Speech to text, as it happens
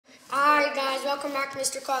Alright guys, welcome back to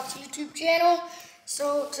Mr. Clock's YouTube channel.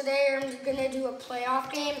 So today I'm going to do a playoff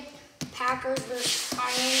game. Packers versus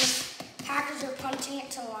Lions. Packers are punting it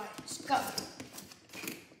to Lions. Go.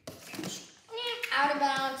 Out of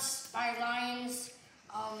bounds by Lions.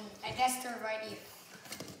 I guess they're right here.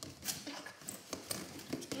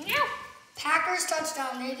 Now, Packers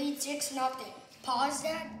touchdown. They lead 6-0. Pause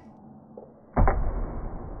that.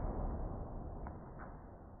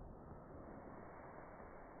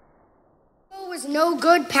 Was no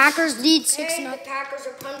good. Packers lead 6-0. The Packers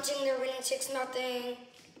are punting. They're winning 6-0.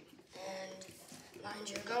 And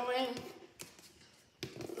Lions are going.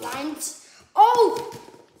 Lions. Oh!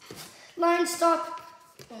 Lions stop.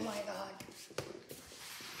 Oh my god.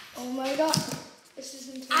 Oh my god. This is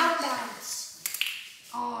intense. Out of bounds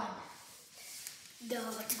on the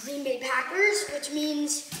Green Bay Packers, which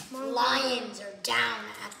means Lions are down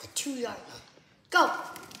at the 2-yard line. Go.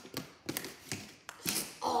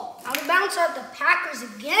 Oh, out of bounds are the Packers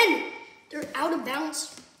again. They're out of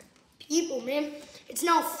bounds. People, man. It's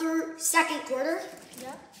now second quarter.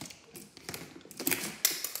 Yeah.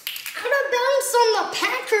 Out of bounds on the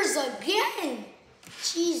Packers again.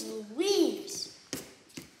 Jeez Louise.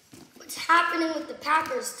 What's happening with the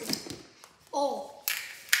Packers today? Oh.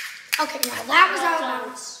 Okay, now that was out of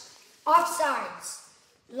bounds. Offsides.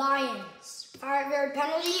 Lions. 5-yard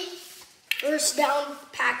penalty. First down,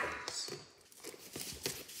 Packers.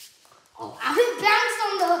 Oh, out of bounds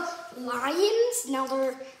on the Lions. Now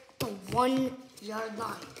they're at the 1-yard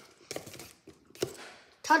line.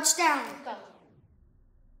 Touchdown. Go.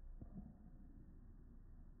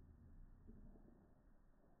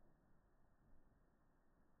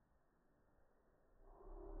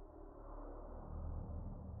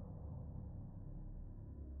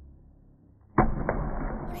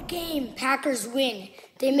 What a game. Packers win.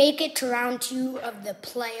 They make it to round 2 of the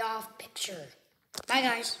playoff picture. Bye,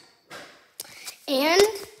 guys. And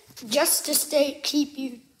just to keep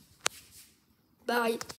you, bye.